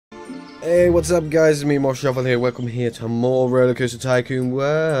Hey, what's up guys, it's me Morph here, welcome here to more RollerCoaster Tycoon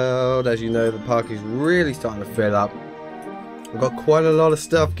world. As you know, the park is really starting to fill up. We've got quite a lot of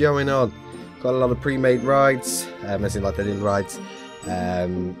stuff going on. Got a lot of pre-made rides, as in like the little rides,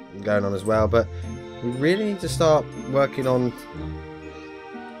 going on as well. But we really need to start working on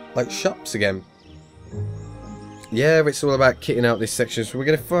like shops again. Yeah, it's all about kitting out this section, so we're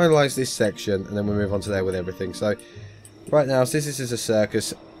going to finalise this section and then we'll move on to there with everything. So right now, since this is a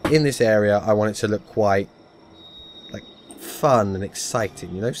circus, in this area I want it to look quite like fun and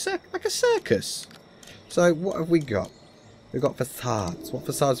exciting, you know, like a circus. So what have we got? We've got facades. What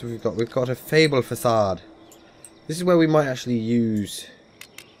facades have we got? We've got a fable facade. This is where we might actually use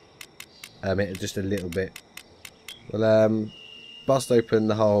it just a little bit. We'll bust open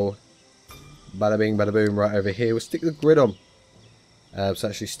the whole bada bing bada boom right over here. We'll stick the grid on so it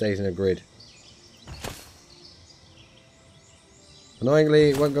actually stays in a grid. Annoyingly,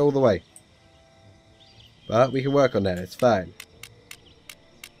 it won't go all the way. But we can work on that, it's fine.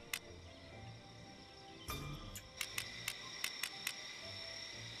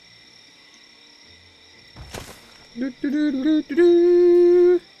 Okay,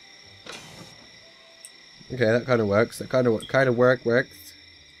 that kind of works. That kind of works.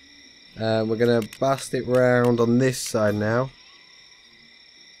 We're gonna bust it round on this side now.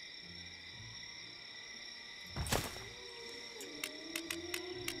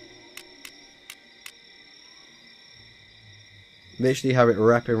 Literally have it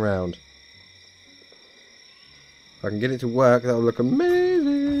wrapping round. If I can get it to work, that will look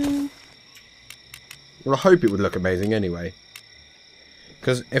amazing. Well, I hope it would look amazing anyway.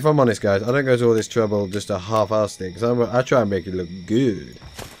 Because if I'm honest, guys, I don't go to all this trouble just to half-ass it. Because I try and make it look good.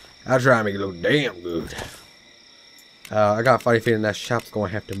 I try and make it look damn good. I got a funny feeling that shop's going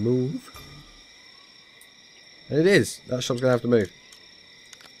to have to move. And it is. That shop's going to have to move.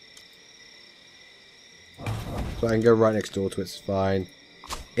 So I can go right next door to it. It's fine.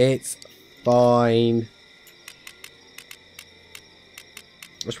 It's fine.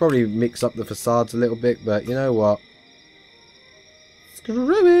 I should probably mix up the facades a little bit, but you know what?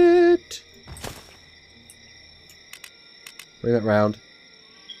 Screw it! Bring that round.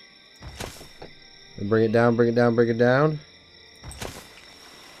 And bring it down, bring it down, bring it down.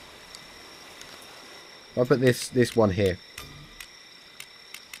 I'll put this one here.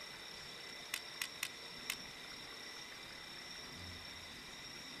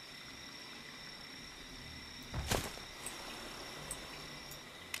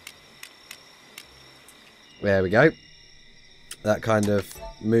 There we go. That kind of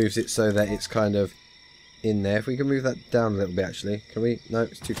moves it so that it's kind of in there. If we can move that down a little bit, actually. Can we? No,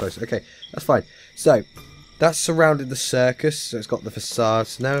 it's too close. Okay, that's fine. So, that's surrounded the circus. So it's got the facade.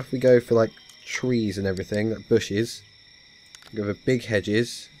 So now if we go for like trees and everything, like bushes. Go for big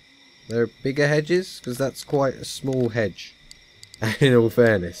hedges. There are bigger hedges? Because that's quite a small hedge. In all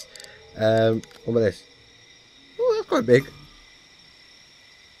fairness. What about this? Oh, that's quite big.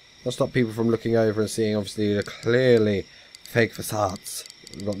 That'll stop people from looking over and seeing, obviously, the clearly fake facades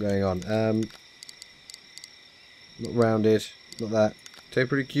we've got going on. Not rounded, not that.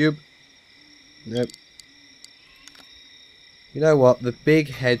 Temporary cube? Nope. You know what? The big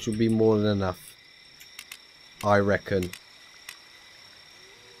hedge would be more than enough. I reckon.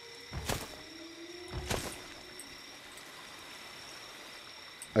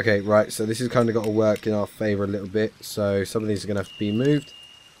 Okay, right, so this has kind of got to work in our favour a little bit. So some of these are going to have to be moved.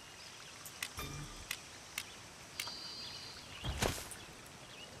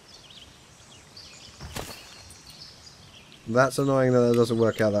 That's annoying that doesn't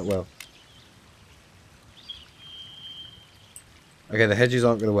work out that well. Okay, the hedges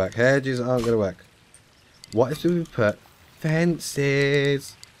aren't going to work. Hedges aren't going to work. What if we put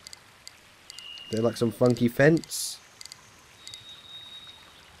fences? They're like some funky fence.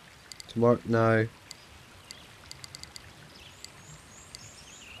 Tomorrow, no.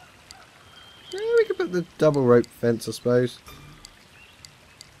 Yeah, we could put the double rope fence, I suppose.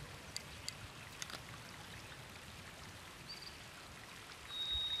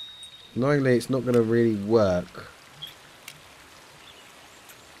 Annoyingly, it's not going to really work.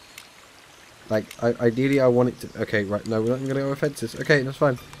 Like, ideally I want it to... Okay, right, no, we're not going to go with fences. Okay, that's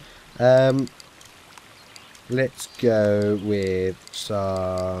fine. Let's go with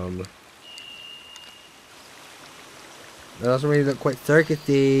some... That doesn't really look quite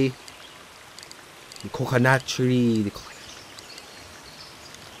circusy. The coconut tree.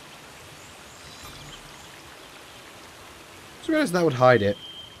 To be honest, that would hide it.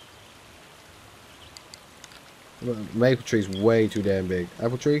 Maple tree's way too damn big.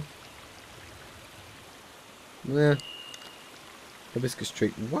 Apple tree? Yeah. Hibiscus tree.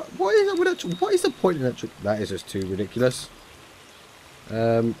 What is the point in that tree? That is just too ridiculous.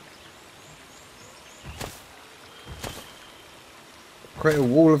 Create a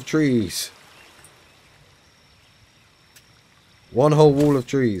wall of trees. One whole wall of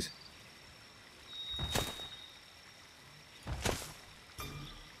trees.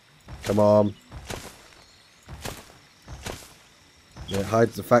 Come on. It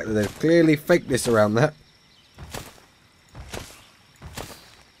hides the fact that they've clearly faked this around that.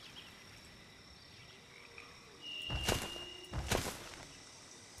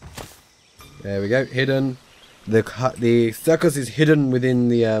 There we go, hidden. The circus is hidden within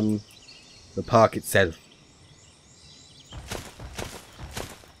the park itself.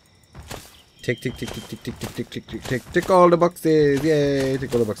 Tick tick tick tick tick tick tick tick tick tick tick tick all the boxes, yay!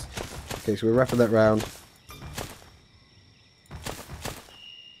 Tick all the boxes. Okay, so we're wrapping that round,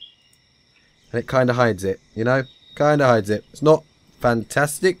 and it kind of hides it, you know, kind of hides it. It's not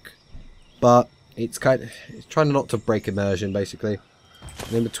fantastic, but it's trying not to break immersion basically.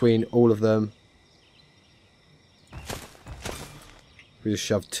 And in between all of them, we just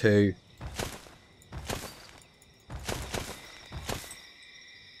shove two.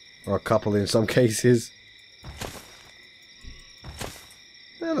 Or a couple in some cases.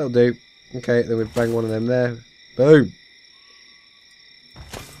 Yeah, that'll do. Okay, then we bang one of them there. Boom!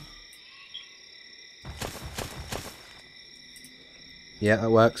 Yeah, that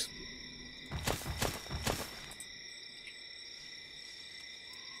works.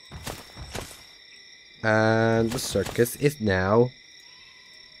 And the circus is now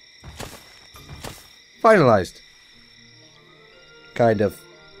finalized. Kind of.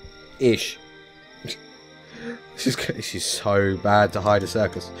 Ish. This is so bad to hide a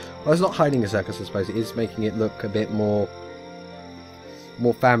circus. Well, it's not hiding a circus, I suppose. It is making it look a bit more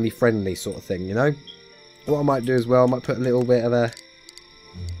family friendly sort of thing, you know? What I might do as well, I might put a little bit of a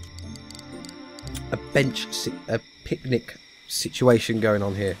picnic situation going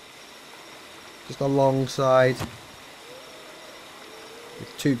on here. Just alongside,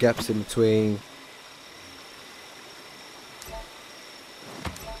 with two gaps in between.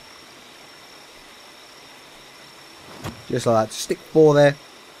 Just like that. Just stick four there.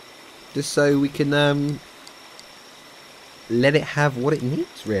 Just so we can let it have what it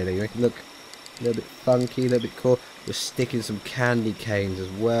needs, really. Make it look a little bit funky, a little bit cool. We're sticking some candy canes as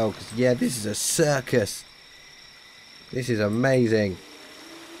well. Because, yeah, this is a circus. This is amazing.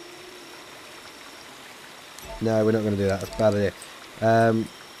 No, we're not going to do that. That's a bad idea.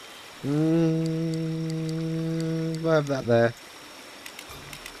 We'll have that there.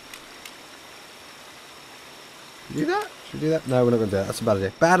 Should we do that? Should we do that? No, we're not going to do that. That's a bad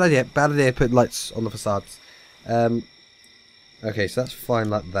idea. Bad idea. Bad idea. Put lights on the facades. Okay, so that's fine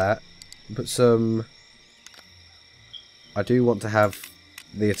like that. Put some... I do want to have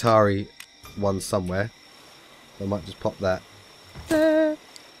the Atari one somewhere. I might just pop that there.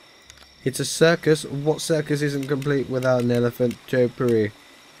 It's a circus. What circus isn't complete without an elephant topiary?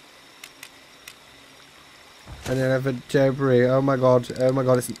 An elephant topiary. Oh my god. Oh my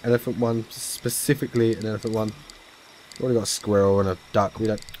god, it's an elephant one. Specifically an elephant one. We've already got a squirrel and a duck. We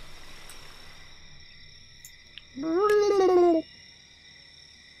don't... No,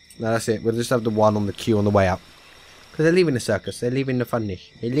 that's it. We'll just have the one on the queue on the way up. Because they're leaving the circus. They're leaving the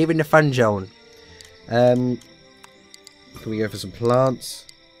funnish. They're leaving the fun zone. Can we go for some plants?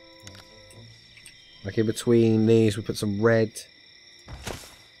 Like in between these, we put some red.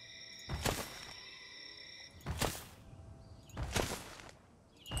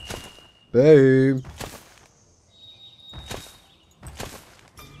 Boom.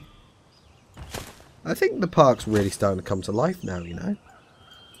 I think the park's really starting to come to life now, you know.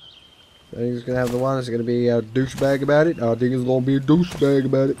 I think it's going to have the one that's going to be a douchebag about it. I think it's going to be a douchebag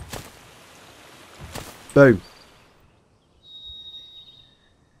about it. Boom.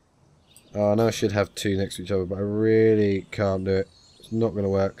 Oh, I know I should have two next to each other, but I really can't do it. It's not going to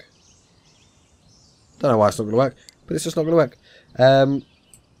work. Don't know why it's not going to work, but it's just not going to work.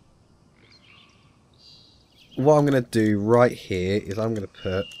 What I'm going to do right here is I'm going to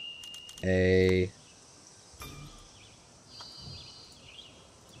put a...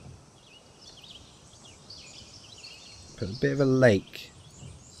 Put a bit of a lake.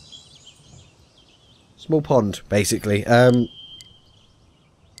 Small pond, basically.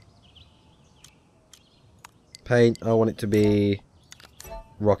 Paint, I want it to be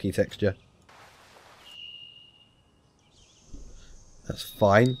rocky texture. That's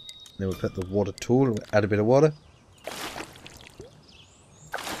fine. Then we'll put the water tool and add a bit of water.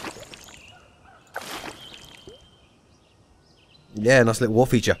 Yeah, nice little water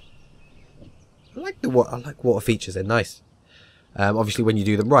feature. I like water features, they're nice. Obviously, when you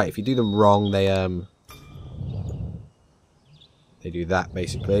do them right, if you do them wrong, they do that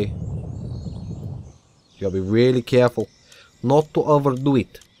basically. You gotta be really careful not to overdo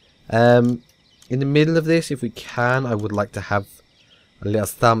it. In the middle of this, if we can, I would like to have a little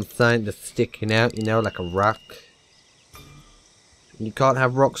something that's sticking out, you know, like a rock. You can't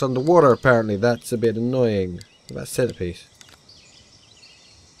have rocks underwater, apparently. That's a bit annoying. What about centerpiece?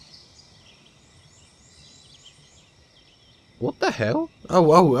 What the hell?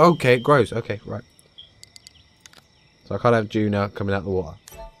 Oh, okay, it grows. Okay, right. So I can't have Juna coming out of the water.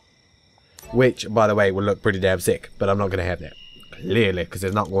 Which, by the way, will look pretty damn sick. But I'm not going to have that. Clearly, because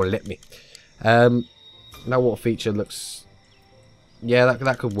it's not going to let me. That water feature looks... Yeah,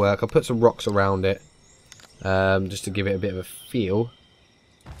 that could work. I'll put some rocks around it. Just to give it a bit of a feel.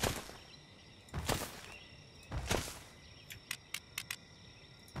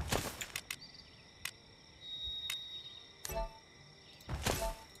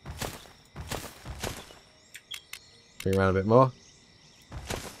 Bring around a bit more.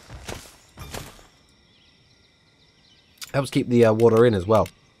 Helps keep the water in as well.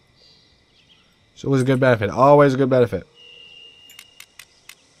 It's always a good benefit. Always a good benefit.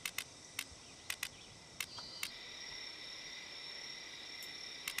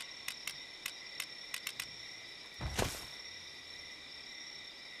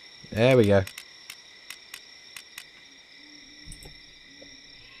 There we go.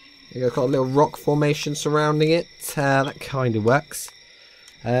 You got a little rock formation surrounding it. That kind of works.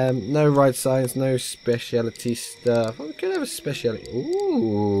 No ride signs, no speciality stuff. We could have a speciality.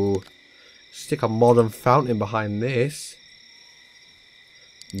 Ooh. Stick a modern fountain behind this.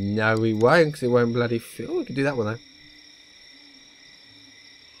 No, we won't, because it won't bloody fill. We could do that one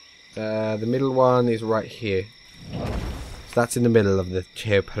though. The middle one is right here. So that's in the middle of the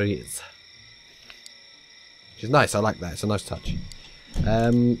cherries. Which is nice, I like that. It's a nice touch.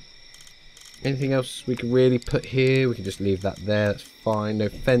 Anything else we can really put here? We can just leave that there. That's fine. No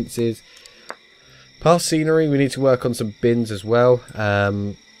fences. Past scenery. We need to work on some bins as well.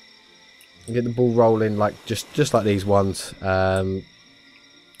 Get the ball rolling like just like these ones. But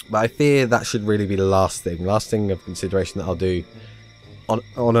I fear that should really be the last thing. Last thing of consideration that I'll do on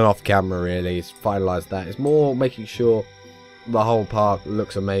and off camera really is finalise that. It's more making sure the whole park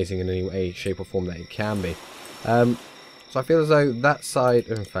looks amazing in any way, shape or form that it can be. So I feel as though that side...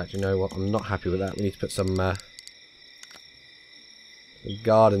 In fact, you know what? I'm not happy with that. We need to put some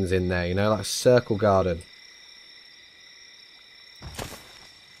gardens in there, you know? Like a circle garden.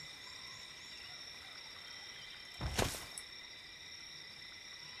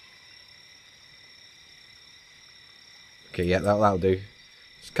 Okay, yeah, that'll do.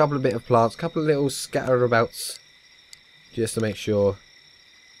 Just a couple of bit of plants, a couple of little scatterabouts. Just to make sure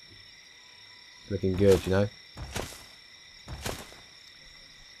it's looking good, you know?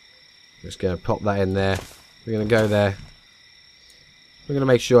 Just going to pop that in there. We're going to go there. We're going to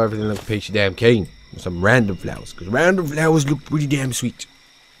make sure everything looks peachy damn keen. With some random flowers. Because random flowers look pretty damn sweet.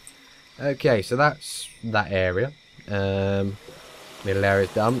 Okay, so that's that area. Middle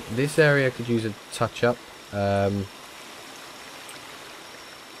area's done. This area could use a touch up.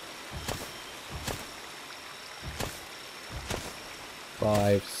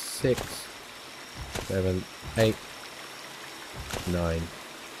 5, 6, 7, 8, 9,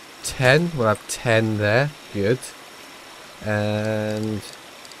 10. We'll have 10 there. Good. And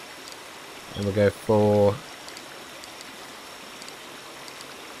we'll go for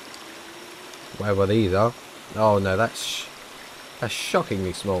whatever these are. Oh no, that's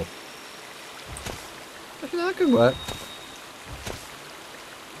shockingly small. Actually, that could work.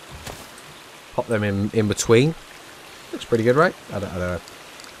 Pop them in between. Looks pretty good, right? I don't know.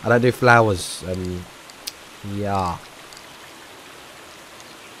 I don't do flowers. Yeah.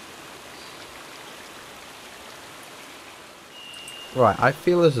 Right, I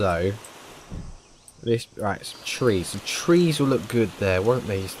feel as though this... Right, some trees. Some trees will look good there, won't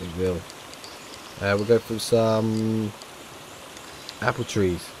they? Yes, they will. We'll go for some apple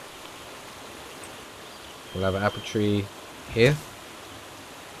trees. We'll have an apple tree here.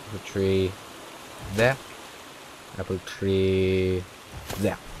 Apple tree there. Apple tree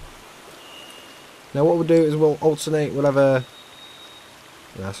there. Now what we'll do is we'll alternate. We'll have a...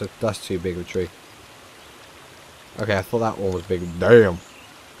 That's too big of a tree. Okay, I thought that one was big. Damn.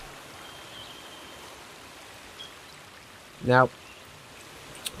 Now,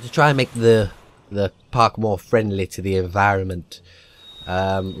 to try and make the park more friendly to the environment,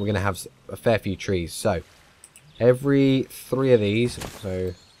 we're going to have a fair few trees. So, every 3 of these,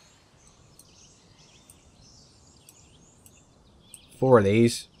 so 4 of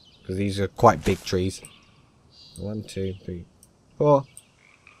these, because these are quite big trees. 1, 2, 3, Oh.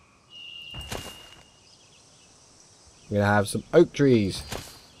 We're gonna have some oak trees.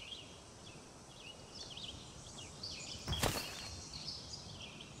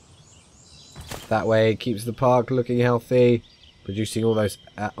 That way it keeps the park looking healthy, producing all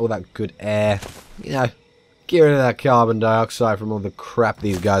that good air. You know, get rid of that carbon dioxide from all the crap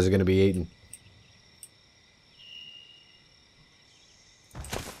these guys are going to be eating.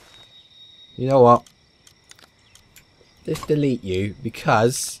 You know what? Let's delete you,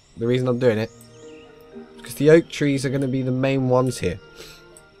 because the reason I'm doing it is because the oak trees are going to be the main ones here.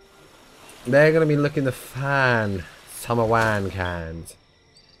 They're going to be looking the fan summer wan cans.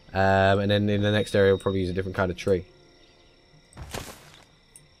 And then in the next area we'll probably use a different kind of tree.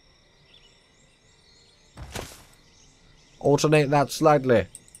 Alternate that slightly.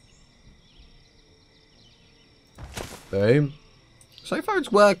 Boom. So far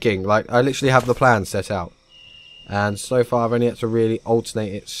it's working. Like, I literally have the plan set out. And so far I've only had to really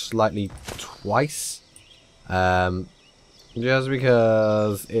alternate it slightly twice. Just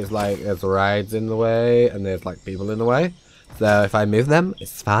because it's like there's rides in the way and there's like people in the way. So if I move them,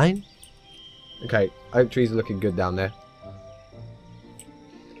 it's fine. Okay, oak trees are looking good down there.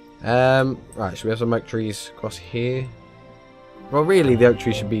 Right, should we have some oak trees across here? Well, really, the oak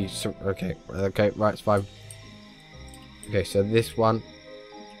tree should be... Okay, right, it's fine. Okay, so this one...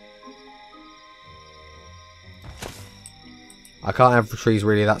 I can't have the trees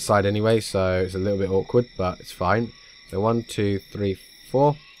really that side anyway, so it's a little bit awkward, but it's fine. So 1, 2, 3,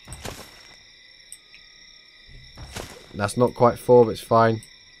 4. That's not quite 4, but it's fine.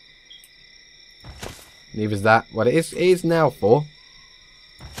 Neither is that. Well, it is now 4.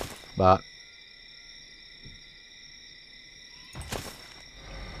 But...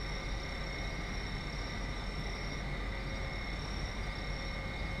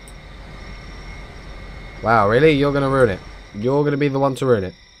 Wow, really? You're going to ruin it. You're going to be the one to ruin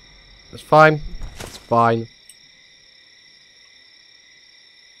it. That's fine. It's fine.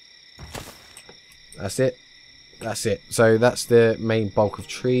 That's it. That's it. So that's the main bulk of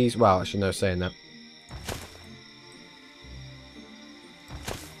trees. Well, actually, no saying that.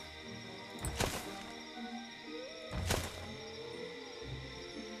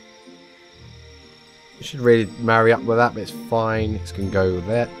 It should really marry up with that, but it's fine. It's going to go with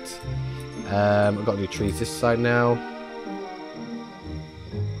that. I've got to do trees this side now.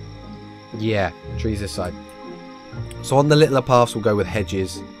 Yeah, trees this side. So on the littler paths, we'll go with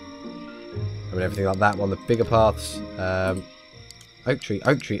hedges. I mean, everything like that. On the bigger paths, oak tree,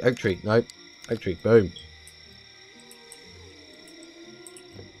 oak tree, oak tree. Nope, oak tree. Boom.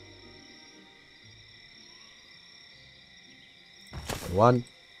 One,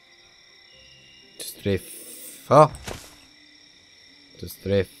 2, 3, 4. 2,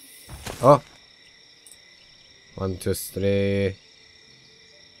 3, 4. 1, 2, 3.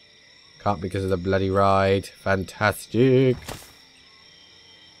 Can't because of the bloody ride. Fantastic.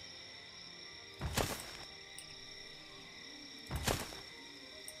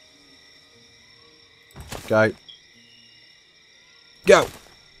 Go. Go.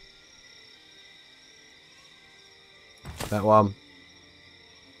 That one.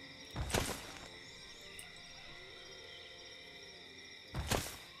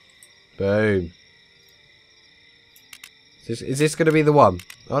 Boom. Is this going to be the one?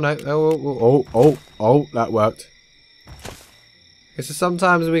 Oh no. Oh, that worked. Okay, so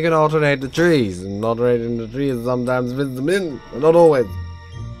sometimes we can alternate the trees. And alternating the trees sometimes fits them in. But not always.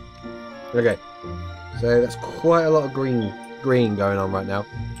 Okay. So that's quite a lot of green going on right now.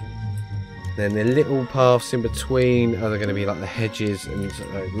 Then the little paths in between are going to be like the hedges and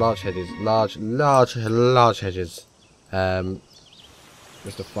large hedges. Large hedges.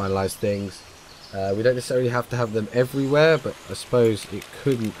 Just to finalise things. We don't necessarily have to have them everywhere, but I suppose it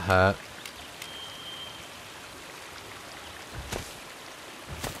couldn't hurt.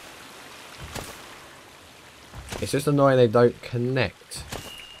 It's just annoying they don't connect.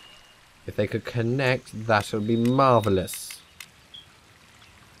 If they could connect, that would be marvellous.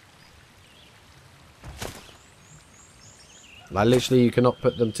 Like, literally, you cannot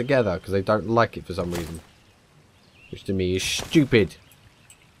put them together because they don't like it for some reason. Which to me is stupid.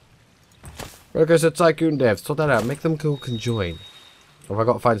 RollerCoaster Tycoon devs, sort that out. Make them cool conjoin. Or have I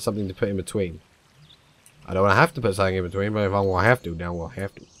got to find something to put in between? I don't want to have to put something in between, but if I want to have to, now I'll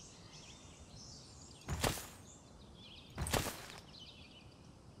have to.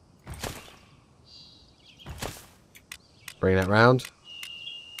 Bring that round.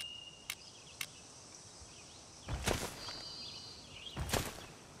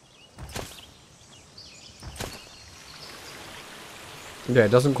 Yeah, it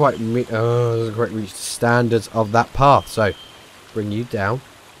doesn't quite reach the standards of that path. So bring you down.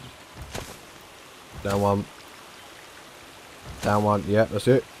 Down one. Down one. Yeah, that's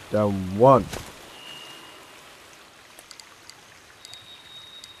it. Down one.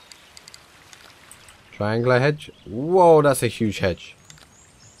 Triangular hedge. Whoa, that's a huge hedge.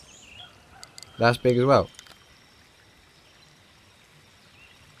 That's big as well.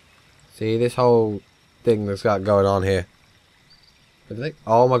 See this whole thing that's got going on here.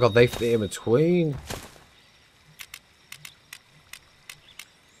 Oh my god, they fit in between.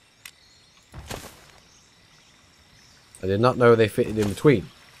 I did not know they fitted in between.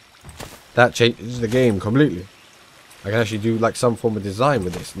 That changes the game completely. I can actually do like some form of design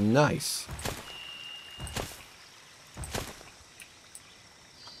with this. Nice.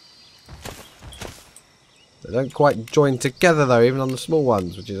 They don't quite join together though, even on the small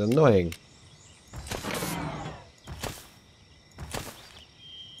ones, which is annoying.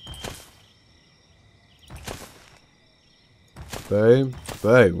 Boom.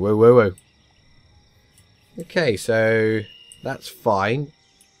 Boom. Whoa, whoa, whoa. Okay, so that's fine.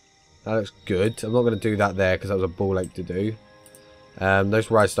 That looks good. I'm not going to do that there because that was a ball ache to do.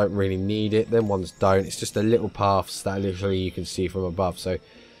 Those rides don't really need it. Them ones don't. It's just the little paths that literally you can see from above. So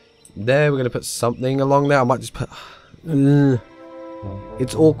there we're going to put something along there. I might just put...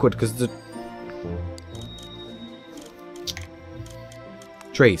 It's awkward because the...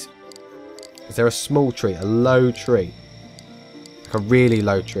 Trees. Is there a small tree? A low tree? Like a really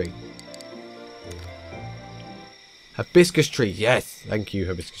low tree? Hibiscus trees, yes! Thank you,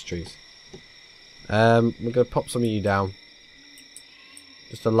 hibiscus trees. We're going to pop some of you down.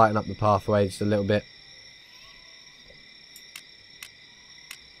 Just to lighten up the pathway just a little bit.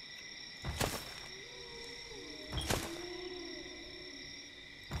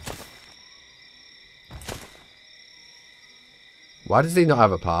 Why does he not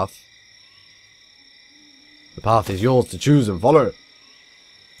have a path? The path is yours to choose and follow.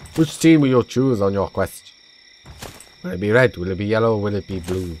 Which team will you choose on your quest? Will it be red? Will it be yellow? Will it be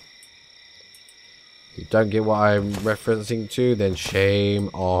blue? If you don't get what I'm referencing to, then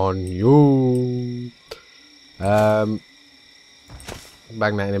shame on you. Bang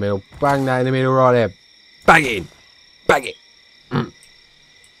that in the middle. Bang that in the middle right there. Bang it in. Bang it.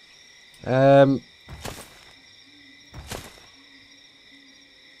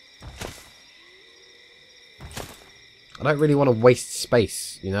 I don't really want to waste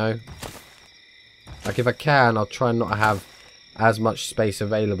space, you know? Like if I can, I'll try not to have as much space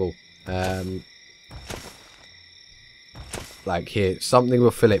available. Like here, something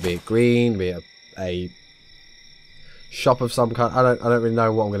will fill it, be it green, be it a shop of some kind. I don't really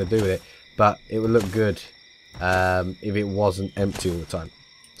know what I'm going to do with it, but it would look good if it wasn't empty all the time.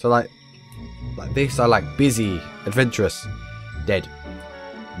 So like this, I like busy, adventurous, dead,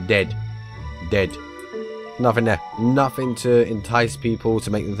 dead, dead. Nothing there. Nothing to entice people to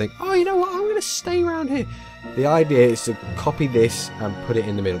make them think, oh, you know what, I'm going to stay around here. The idea is to copy this and put it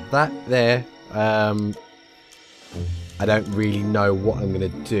in the middle. That there, I don't really know what I'm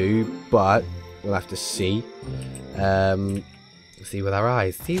going to do, but we'll have to see. See with our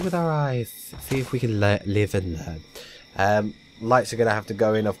eyes. See with our eyes. See if we can live and learn. Lights are going to have to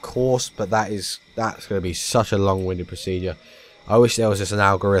go in, of course, but that's going to be such a long-winded procedure. I wish there was just an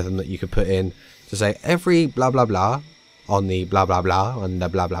algorithm that you could put in to say every blah blah blah on the blah blah blah on the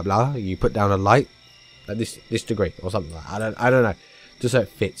blah blah blah, you put down a light at this degree or something like that. I don't know, just so it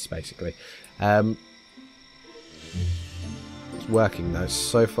fits basically. It's working though.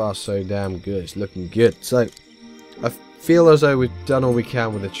 So far so damn good. It's looking good. So I feel as though we've done all we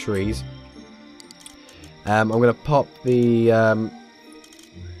can with the trees. I'm gonna pop the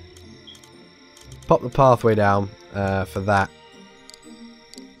pathway down for that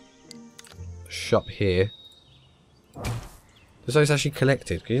shop here, so it's actually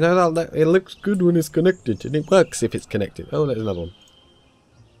connected. You know that it looks good when it's connected, and it works if it's connected. Oh, there's another one.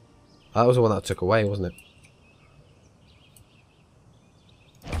 That was the one that I took away, wasn't it?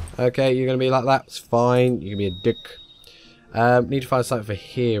 Okay, you're gonna be like that. It's fine. You can be a dick. Need to find something for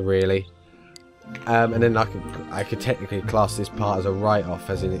here, really. And then I could technically class this part as a write-off,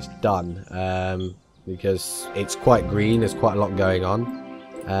 as in it's done. Because it's quite green. There's quite a lot going on.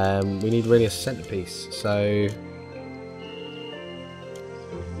 We need really a centerpiece, so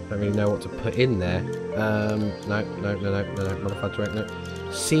don't really know what to put in there. No, modified terrain, no.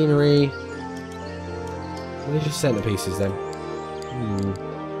 Scenery. Where's your centerpieces then?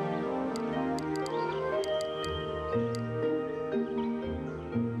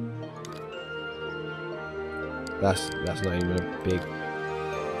 That's not even a big.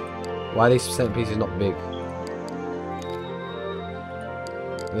 Why are these centerpieces not big?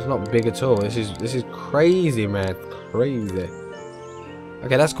 It's not big at all. This is crazy, man. Crazy.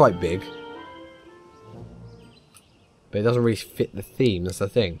 Okay, that's quite big. But it doesn't really fit the theme, that's the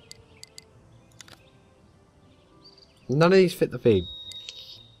thing. None of these fit the theme.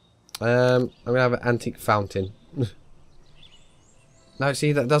 I'm gonna have an antique fountain. No, see,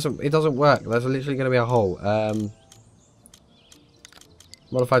 it doesn't work. There's literally gonna be a hole.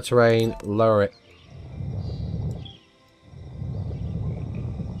 Modified terrain, lower it.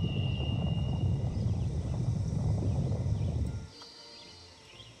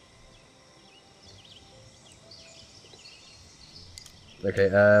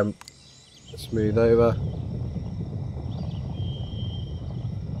 Okay, smooth over.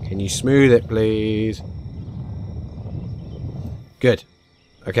 Can you smooth it, please? Good.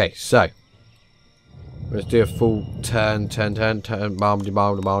 Okay, so let's do a full turn, bounding.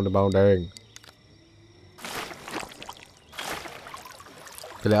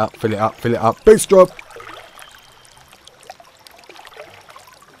 Fill it up, bass drop.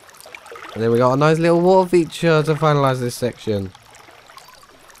 And then we got a nice little water feature to finalise this section.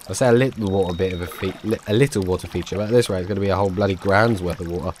 I say a little water feature, but this way it's going to be a whole bloody grand's worth of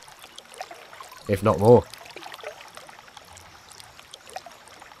water, if not more.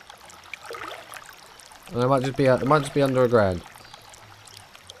 And it might just be under a grand.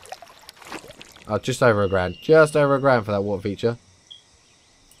 Oh, just over a grand. Just over a grand for that water feature.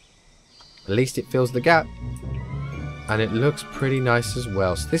 At least it fills the gap. And it looks pretty nice as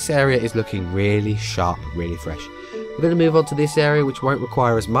well. So this area is looking really sharp, really fresh. We're going to move on to this area, which won't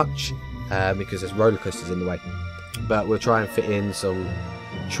require as much because there's roller coasters in the way. But we'll try and fit in some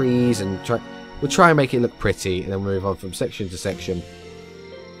trees and we'll try and make it look pretty, and then we'll move on from section to section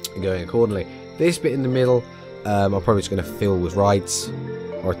and going accordingly. This bit in the middle, I'm probably just going to fill with rides,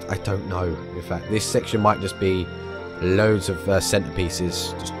 or I don't know. In fact, this section might just be loads of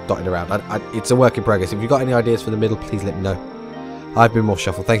centerpieces just dotted around. It's a work in progress. If you've got any ideas for the middle, please let me know. I've been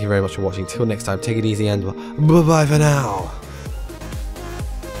Morph. Thank you very much for watching. Till next time, take it easy and bye-bye for now.